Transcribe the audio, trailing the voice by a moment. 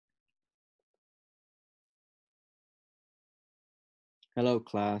Hello,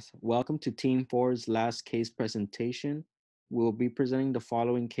 class. Welcome to Team 4's last case presentation. We will be presenting the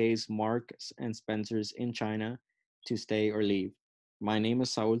following case, Marks and Spencer's in China, to stay or leave. My name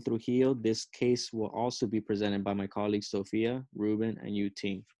is Saul Trujillo. This case will also be presented by my colleagues Sophia, Ruben, and you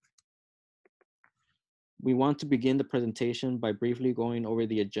team. We want to begin the presentation by briefly going over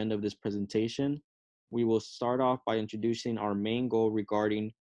the agenda of this presentation. We will start off by introducing our main goal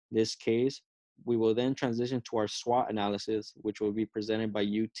regarding this case. We will then transition to our SWOT analysis, which will be presented by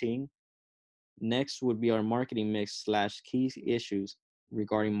Yu Ting. Next would be our marketing mix / key issues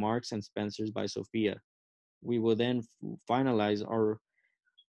regarding Marks and Spencer's by Sophia. We will then finalize our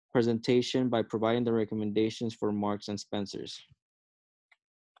presentation by providing the recommendations for Marks and Spencer's.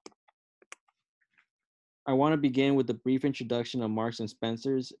 I want to begin with a brief introduction of Marks and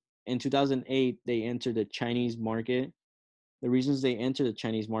Spencer's. In 2008, they entered the Chinese market. The reasons they entered the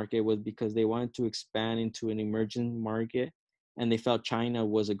Chinese market was because they wanted to expand into an emerging market, and they felt China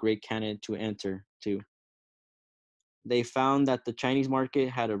was a great candidate to enter to. They found that the Chinese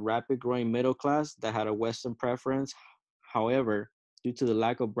market had a rapid growing middle class that had a Western preference. However, due to the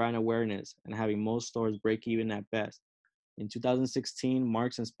lack of brand awareness and having most stores break even at best, in 2016,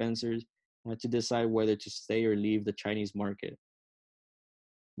 Marks and Spencer's had to decide whether to stay or leave the Chinese market.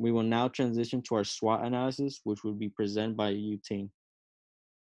 We will now transition to our SWOT analysis, which will be presented by Yu Ting.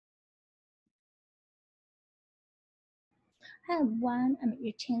 Hi everyone, I'm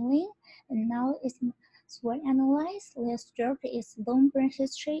Yuqing Lin, and now it's SWOT analyze. Their story is long brand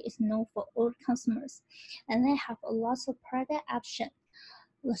history is known for old customers, and they have a lot of product options.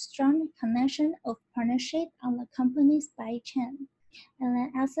 The strong connection of partnership on the company's buy chain, and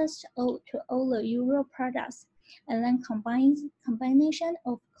then access to all the Euro products, and then combination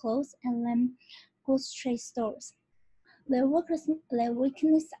of clothes and then grocery stores. Their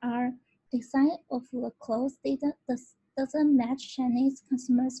weaknesses are design of the clothes doesn't match Chinese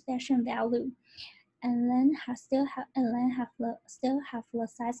consumers' fashion value, and then still have the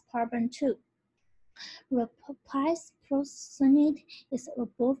size problem too. The price positioning is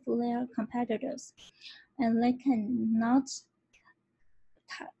above their competitors, and they cannot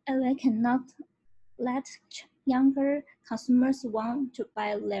let younger consumers want to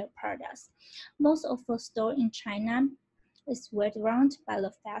buy their products. Most of the store in China is well run by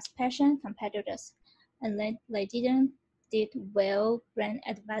the fast fashion competitors, and they didn't did well brand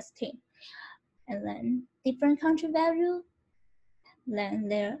advertising, and then different country value than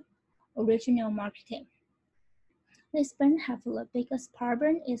their original marketing. This brand have the biggest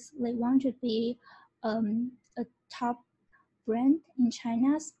problem is they want to be a top brand in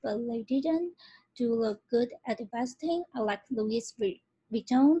China, but they didn't do the good advertising like Louis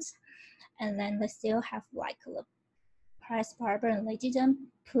Vuitton's, and then they still have like the price problem. They didn't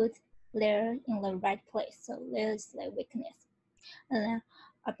put there in the right place, so there's the weakness. And then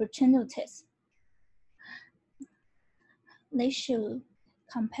opportunities. They should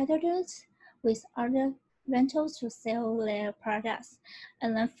competitors with other rentals to sell their products,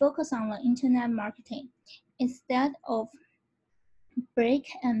 and then focus on the internet marketing instead of brick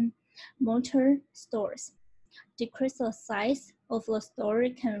and mortar stores. Decrease the size of the store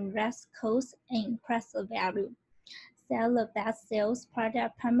can raise costs and increase the value. Sell the best sales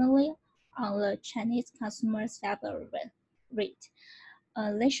product primarily on the Chinese consumers' favorite rate.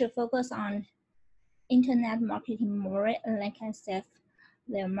 They should focus on internet marketing more, and they can save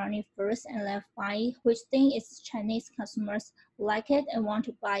their money first and then find which thing is Chinese consumers like it and want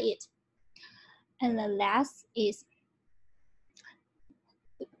to buy it. And the last is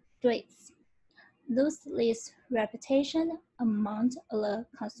threats. Lose this reputation among the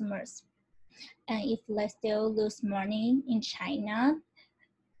consumers. And if they still lose money in China,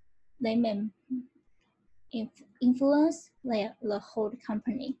 they may influence the whole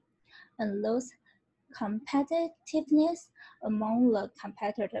company and lose competitiveness among the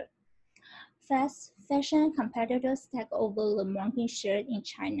competitors. Fast fashion competitors take over the market share in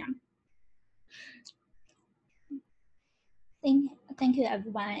China. Thank you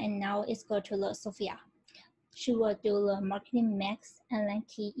everyone, and now let's go to the Sophia. She will do the marketing mix and then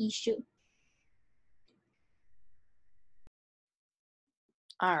key issue.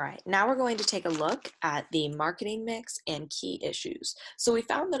 All right, now we're going to take a look at the marketing mix and key issues. So we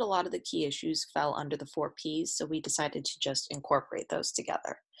found that a lot of the key issues fell under the 4 Ps, so we decided to just incorporate those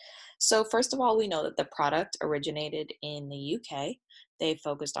together. So first of all, we know that the product originated in the UK. They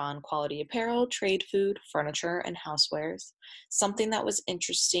focused on quality apparel, trade food, furniture, and housewares. Something that was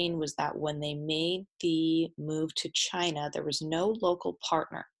interesting was that when they made the move to China, there was no local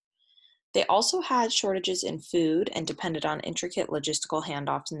partner. They also had shortages in food and depended on intricate logistical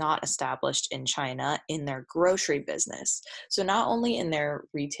handoffs not established in China in their grocery business. So, not only in their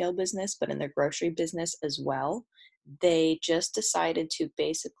retail business, but in their grocery business as well. They just decided to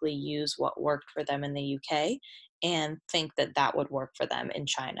basically use what worked for them in the UK and think that that would work for them in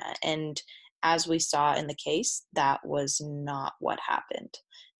China. And as we saw in the case, that was not what happened.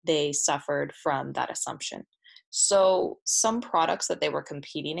 They suffered from that assumption. So, some products that they were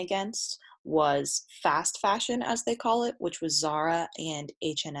competing against was fast fashion, as they call it, which was Zara and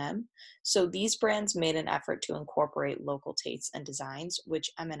H&M. So these brands made an effort to incorporate local tastes and designs, which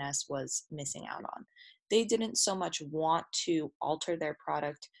M&S was missing out on. They didn't so much want to alter their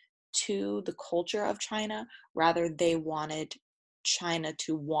product to the culture of China, rather they wanted China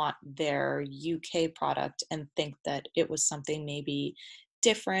to want their UK product and think that it was something maybe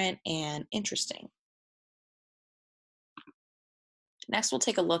different and interesting. Next, we'll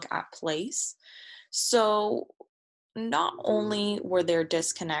take a look at place. So, not only were there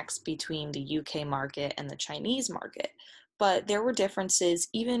disconnects between the UK market and the Chinese market, but there were differences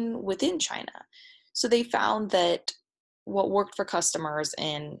even within China. So, they found that what worked for customers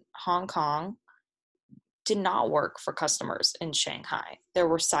in Hong Kong did not work for customers in Shanghai. There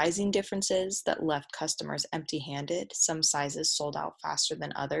were sizing differences that left customers empty handed. Some sizes sold out faster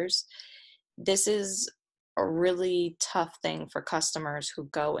than others. This is a really tough thing for customers who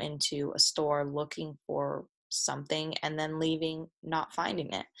go into a store looking for something and then leaving not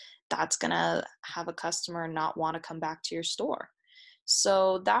finding it. That's going to have a customer not want to come back to your store.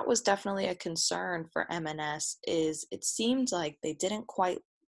 So that was definitely a concern for M&S. Is it seemed like they didn't quite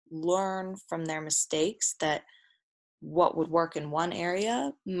learn from their mistakes that what would work in one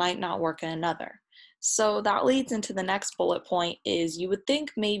area might not work in another. So that leads into the next bullet point is you would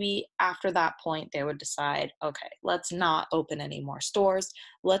think maybe after that point they would decide, okay, let's not open any more stores.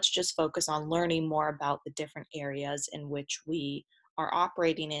 Let's just focus on learning more about the different areas in which we are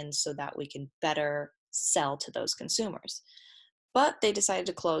operating in so that we can better sell to those consumers. But they decided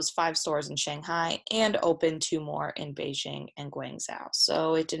to close 5 stores in Shanghai and open 2 more in Beijing and Guangzhou.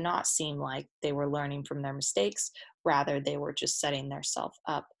 So it did not seem like they were learning from their mistakes. Rather, they were just setting themselves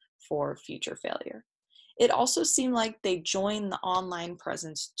up for future failure. It also seemed like they joined the online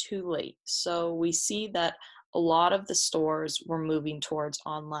presence too late. So we see that a lot of the stores were moving towards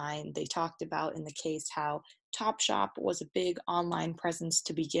online. They talked about in the case how Topshop was a big online presence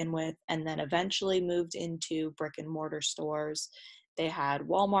to begin with, and then eventually moved into brick and mortar stores. They had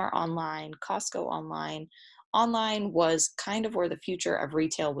Walmart online, Costco online. Online was kind of where the future of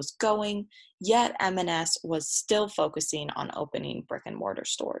retail was going, yet M&S was still focusing on opening brick and mortar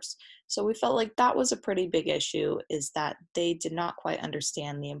stores. So we felt like that was a pretty big issue, is that they did not quite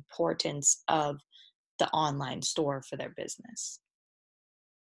understand the importance of the online store for their business.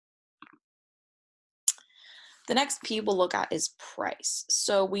 The next P we'll look at is price.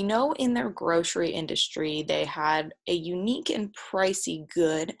 So we know in their grocery industry, they had a unique and pricey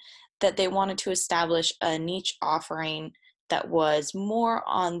good that they wanted to establish a niche offering that was more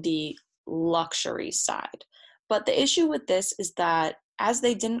on the luxury side. But the issue with this is that as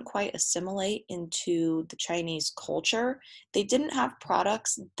they didn't quite assimilate into the Chinese culture, they didn't have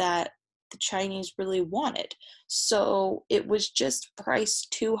products that the Chinese really wanted. So it was just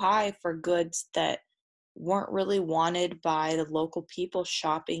priced too high for goods that weren't really wanted by the local people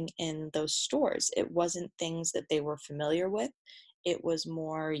shopping in those stores. It wasn't things that they were familiar with. It was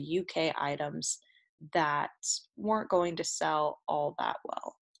more UK items that weren't going to sell all that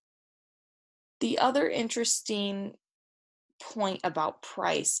well. The other interesting point about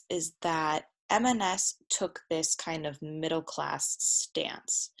price is that M&S took this kind of middle class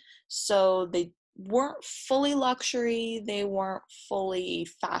stance. So they weren't fully luxury, they weren't fully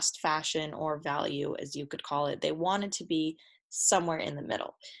fast fashion or value, as you could call it. They wanted to be somewhere in the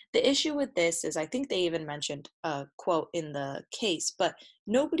middle. The issue with this is I think they even mentioned a quote in the case, but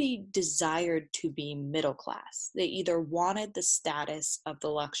nobody desired to be middle class. They either wanted the status of the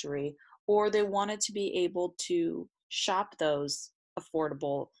luxury or they wanted to be able to shop those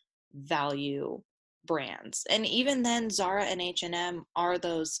affordable value brands. And even then, Zara and H&M are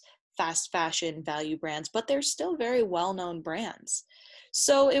those fast fashion value brands, but they're still very well-known brands.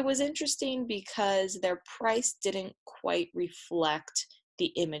 So it was interesting because their price didn't quite reflect the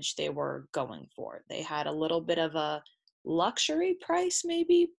image they were going for. They had a little bit of a luxury price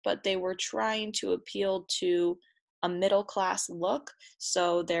maybe, but they were trying to appeal to a middle class look.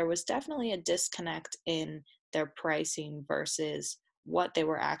 So there was definitely a disconnect in their pricing versus what they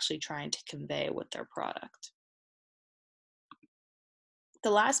were actually trying to convey with their product.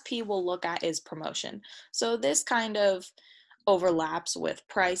 The last P we'll look at is promotion. So this kind of overlaps with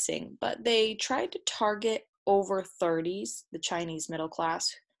pricing, but they tried to target over 30s, the Chinese middle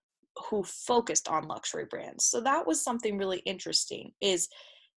class, who focused on luxury brands. So that was something really interesting is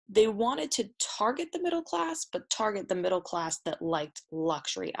they wanted to target the middle class, but target the middle class that liked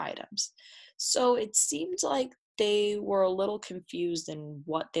luxury items. So it seemed like they were a little confused in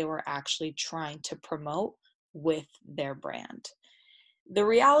what they were actually trying to promote with their brand. The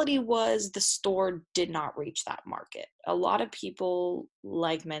reality was the store did not reach that market. A lot of people,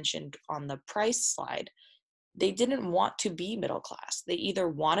 like mentioned on the price slide, they didn't want to be middle class. They either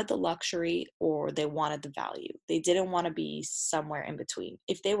wanted the luxury or they wanted the value. They didn't want to be somewhere in between.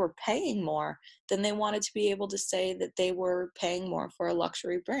 If they were paying more, then they wanted to be able to say that they were paying more for a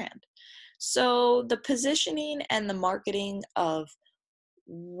luxury brand. So the positioning and the marketing of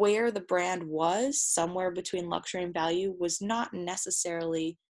where the brand was, somewhere between luxury and value, was not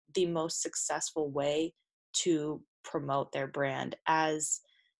necessarily the most successful way to promote their brand, as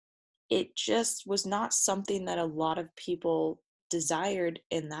it just was not something that a lot of people desired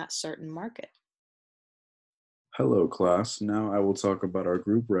in that certain market. Hello, class. Now I will talk about our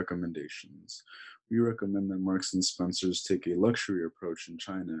group recommendations. We recommend that Marks and Spencer's take a luxury approach in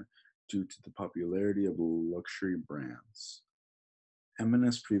China due to the popularity of luxury brands.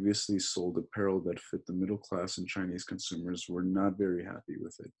 M&S previously sold apparel that fit the middle class, and Chinese consumers were not very happy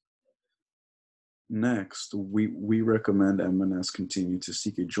with it. Next, we recommend M&S continue to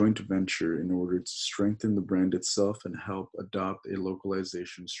seek a joint venture in order to strengthen the brand itself and help adopt a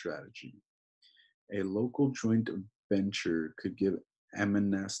localization strategy. A local joint venture could give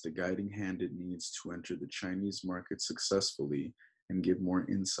M&S the guiding hand it needs to enter the Chinese market successfully and give more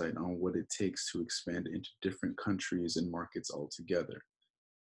insight on what it takes to expand into different countries and markets altogether.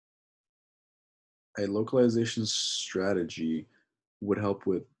 A localization strategy would help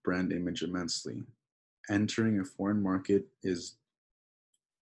with brand image immensely. Entering a foreign market is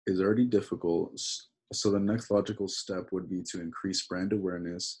already difficult, so the next logical step would be to increase brand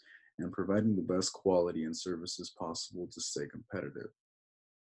awareness and providing the best quality and services possible to stay competitive.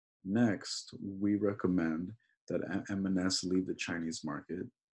 Next, we recommend that M&S leave the Chinese market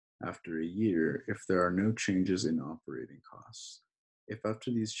after a year if there are no changes in operating costs. If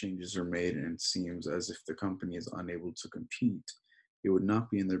after these changes are made and it seems as if the company is unable to compete, it would not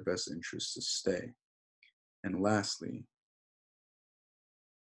be in their best interest to stay. And lastly,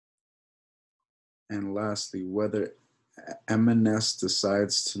 whether M&S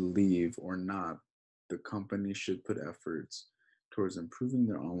decides to leave or not, the company should put efforts towards improving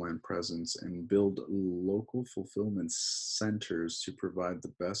their online presence and build local fulfillment centers to provide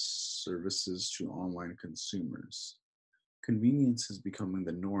the best services to online consumers. Convenience is becoming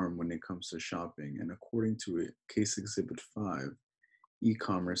the norm when it comes to shopping, and according to Case Exhibit 5,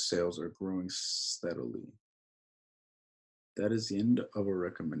 e-commerce sales are growing steadily. That is the end of our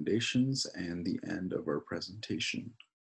recommendations and the end of our presentation.